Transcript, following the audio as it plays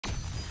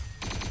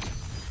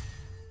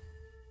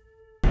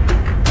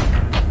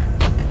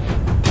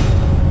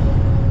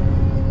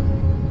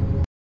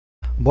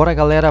Bora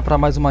galera para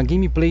mais uma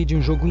gameplay de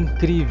um jogo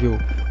incrível.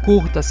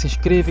 Curta, se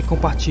inscreva e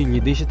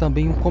compartilhe. Deixe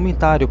também um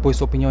comentário, pois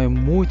sua opinião é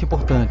muito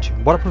importante.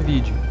 Bora pro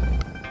vídeo.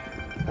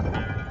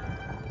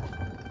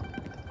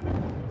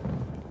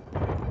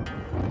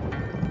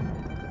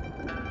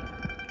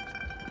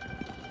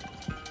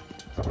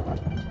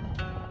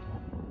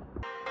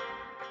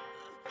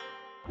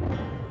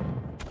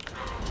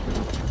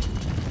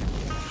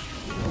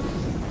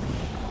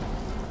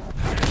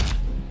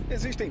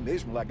 Existem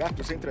mesmo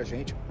lagartos entre a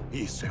gente.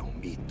 Isso é um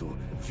mito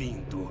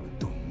vindo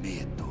do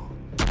medo.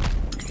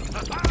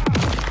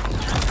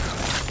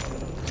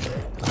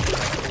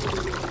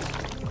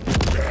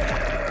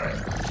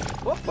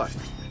 Opa!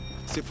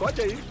 Se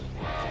fode aí.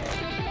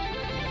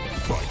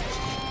 Fode.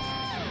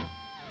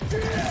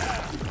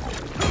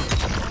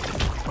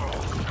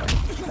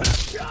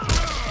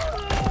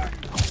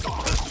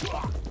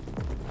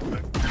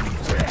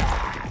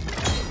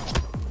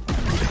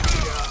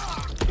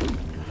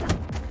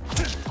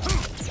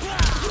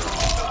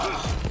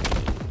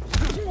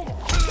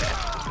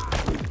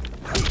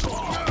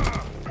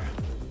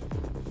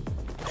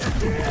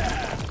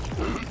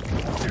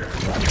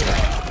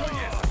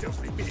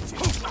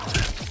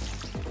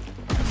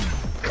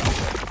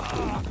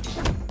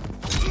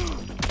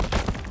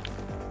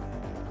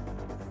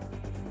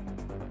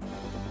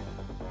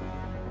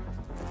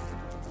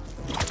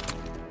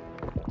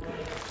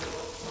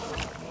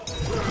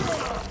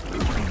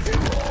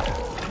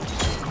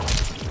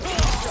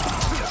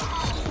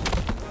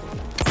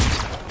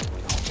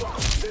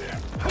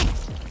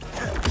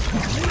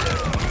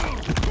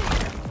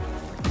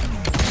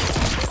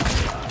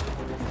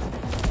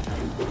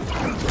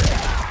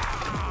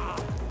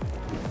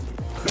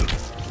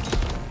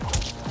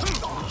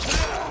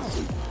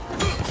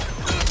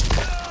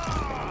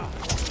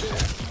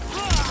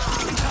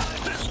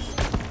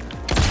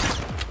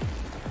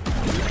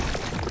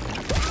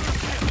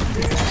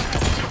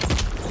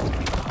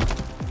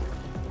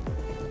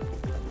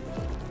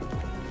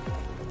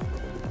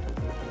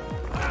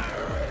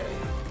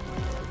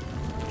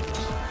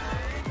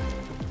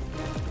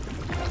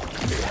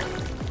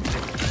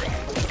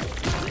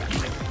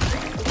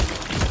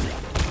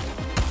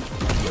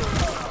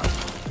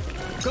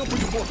 Campo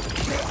de força.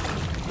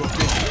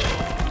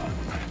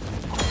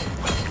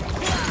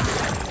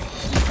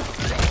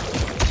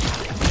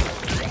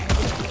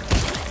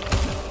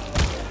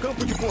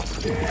 Campo de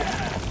força.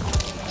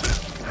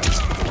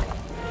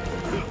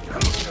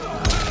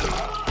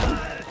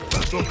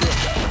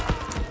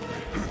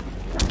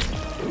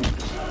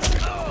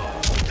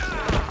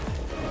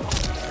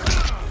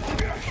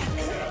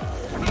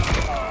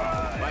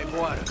 Vai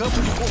embora.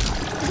 Campo de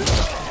força.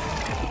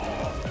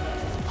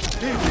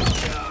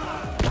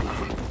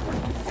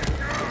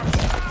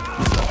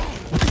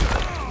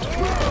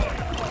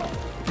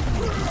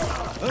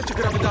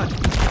 Antigravidade.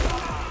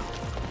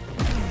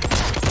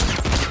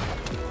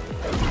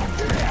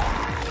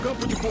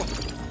 Campo de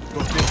força.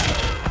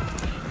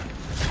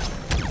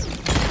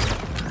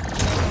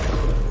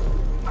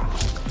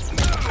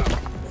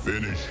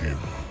 Finish him.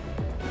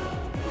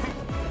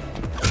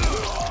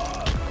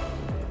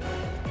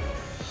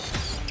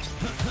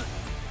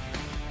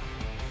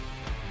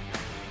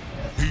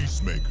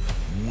 Peacemaker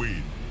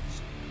wins.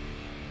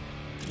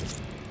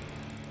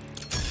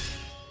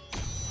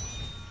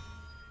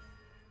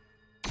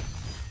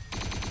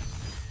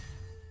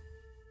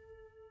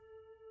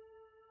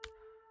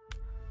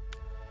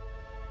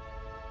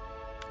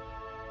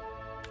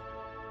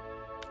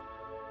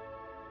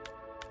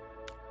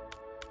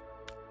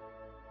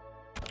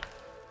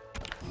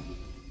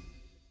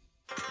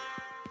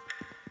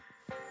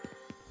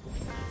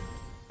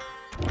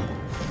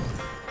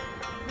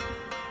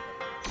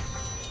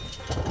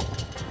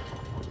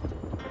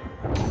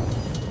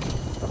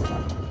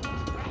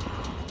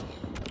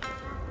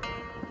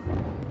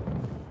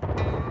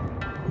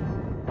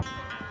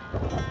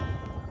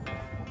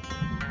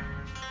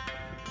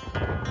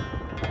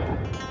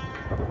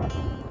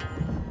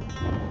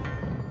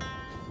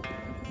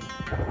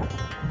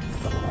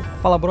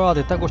 Fala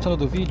brother, tá gostando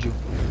do vídeo?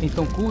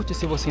 Então curte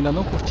se você ainda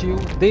não curtiu,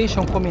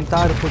 deixa um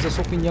comentário, pois a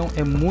sua opinião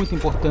é muito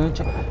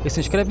importante, e se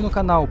inscreve no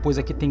canal, pois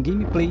aqui tem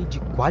gameplay de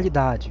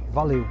qualidade.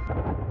 Valeu!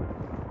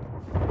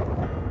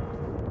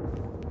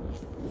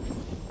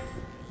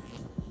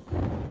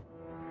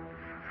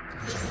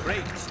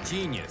 Great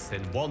genius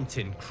and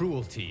wanton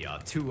cruelty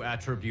are two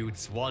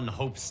attributes one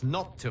hopes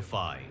not to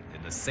find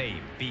in the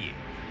same being.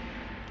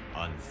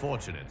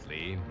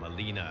 Unfortunately,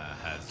 Melina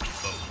has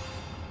both.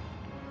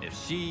 If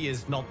she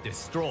is not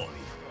destroyed,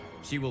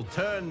 she will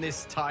turn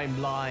this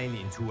timeline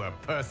into her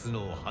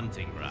personal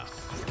hunting ground,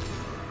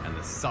 and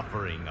the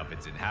suffering of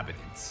its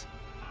inhabitants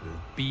will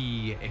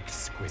be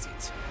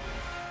exquisite.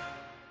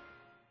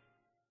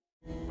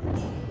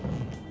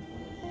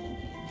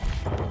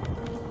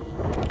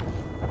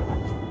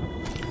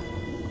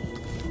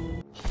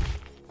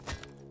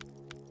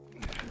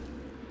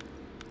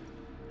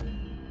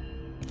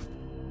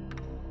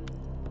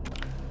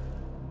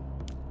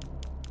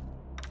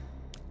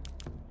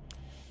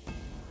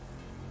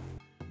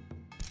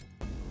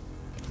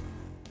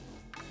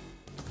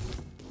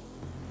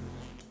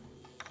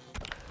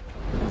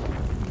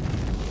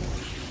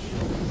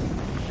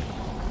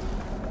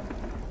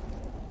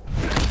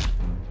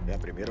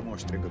 primeira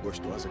monstrenga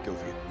gostosa que eu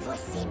vi.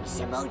 Você me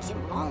chamou de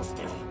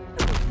monstro?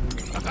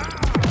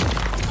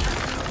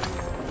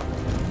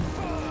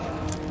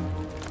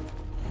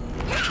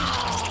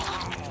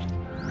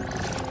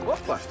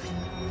 Opa!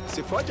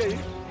 Se fode aí.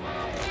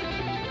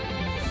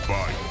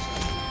 Fight.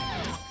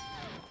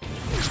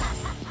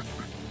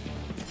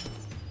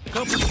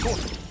 Campo de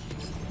força.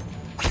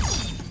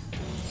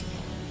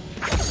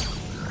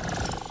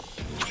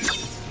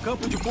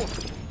 Campo de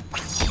força.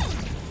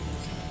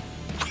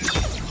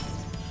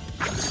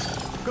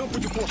 Campo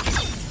de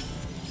força.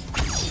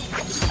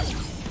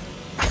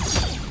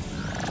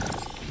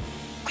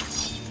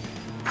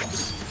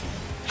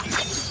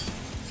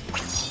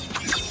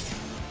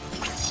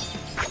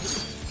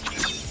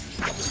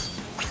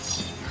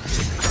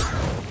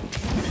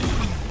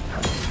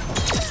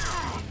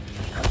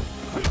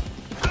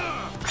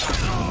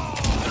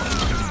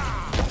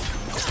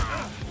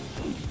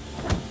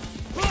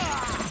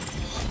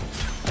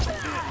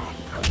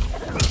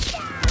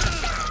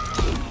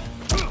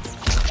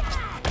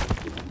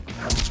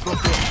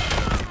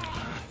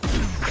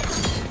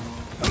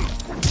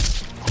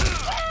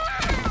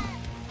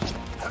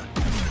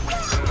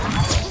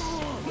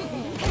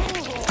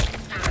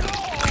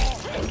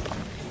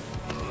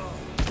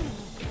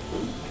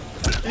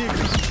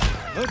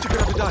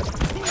 Antigravidade.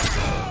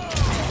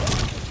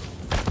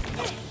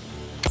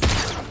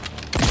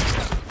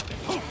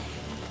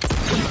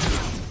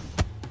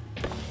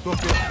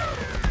 Torpedo.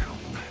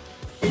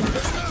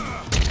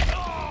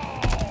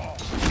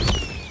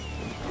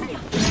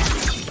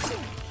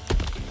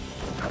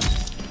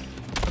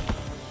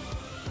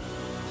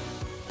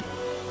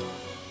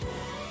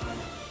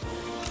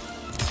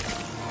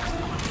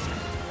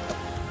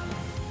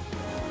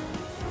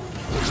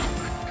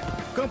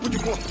 Campo de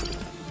força.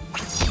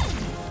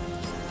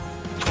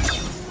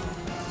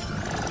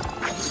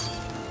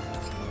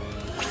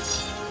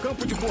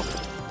 Campo de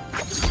força.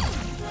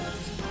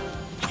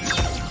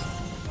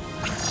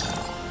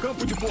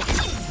 Campo de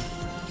força.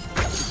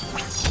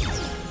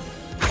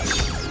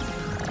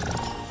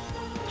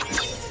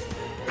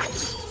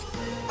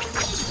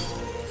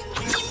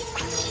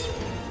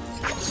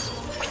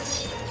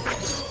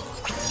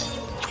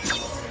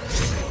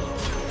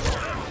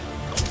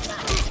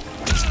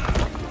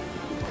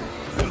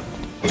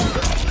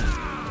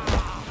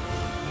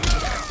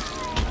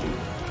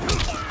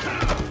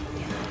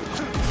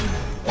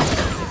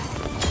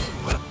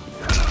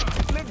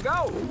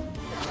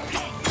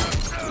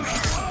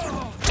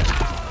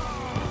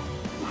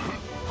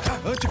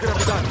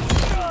 Antigravidade.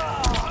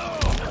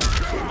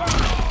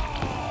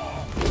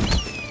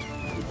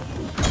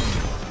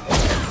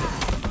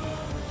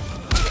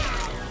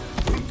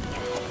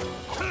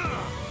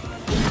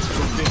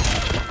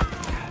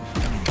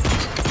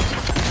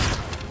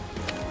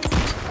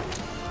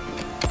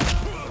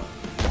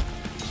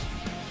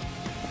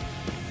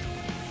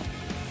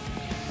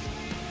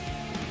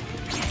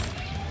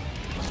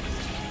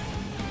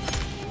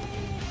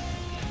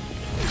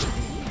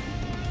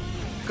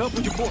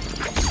 Campo de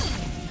força.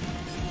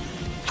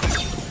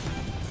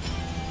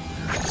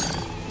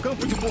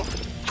 Campo de força.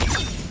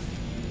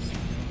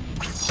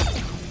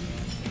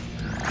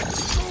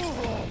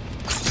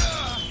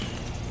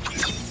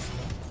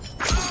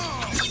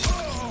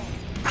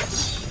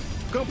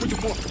 Campo de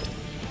força.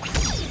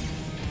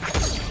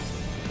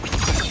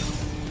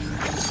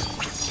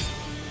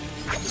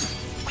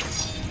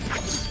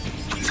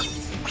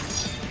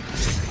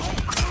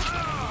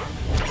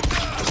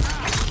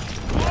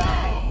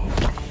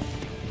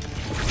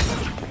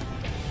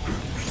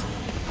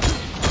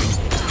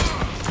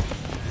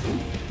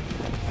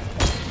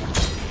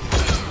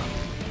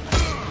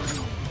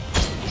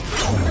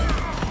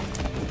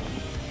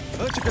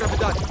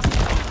 Antigravidade.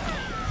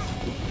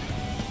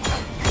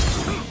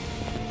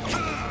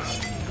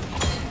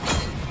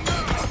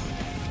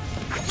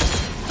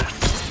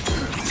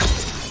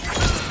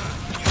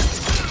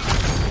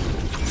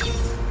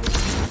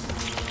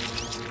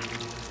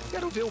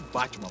 Quero ver o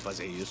Batman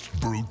fazer isso.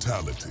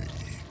 Brutality.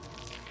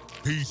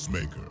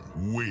 Peacemaker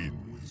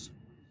wins.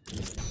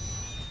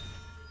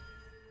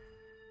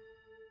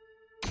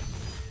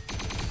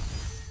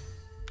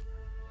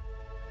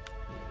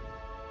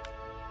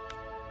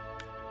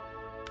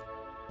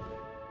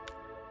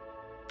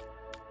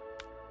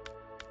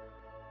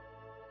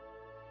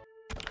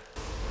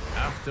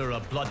 After a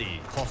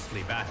bloody,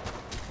 costly battle,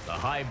 the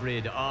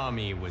hybrid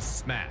army was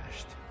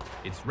smashed.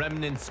 Its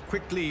remnants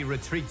quickly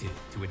retreated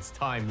to its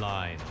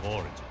timeline of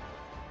origin.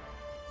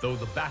 Though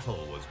the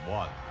battle was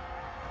won,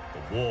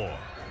 the war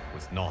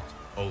was not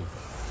over.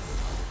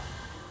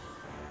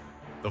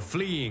 The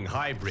fleeing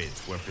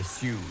hybrids were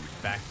pursued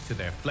back to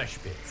their flesh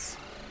pits.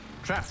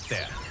 Trapped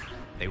there,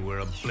 they were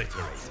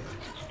obliterated.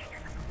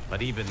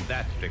 But even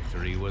that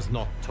victory was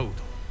not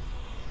total.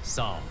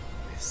 Some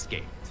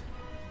escaped.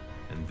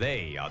 And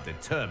they are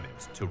determined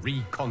to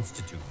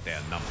reconstitute their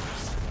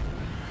numbers.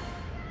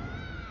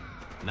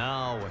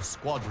 Now a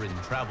squadron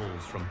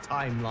travels from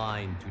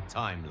timeline to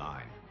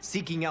timeline,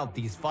 seeking out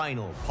these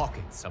final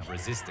pockets of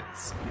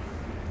resistance.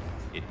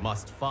 It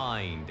must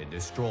find and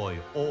destroy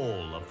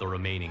all of the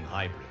remaining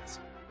hybrids.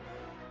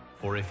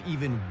 For if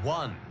even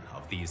one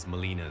of these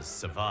Molinas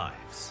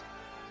survives,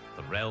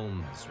 the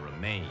realms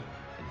remain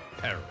in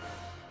peril.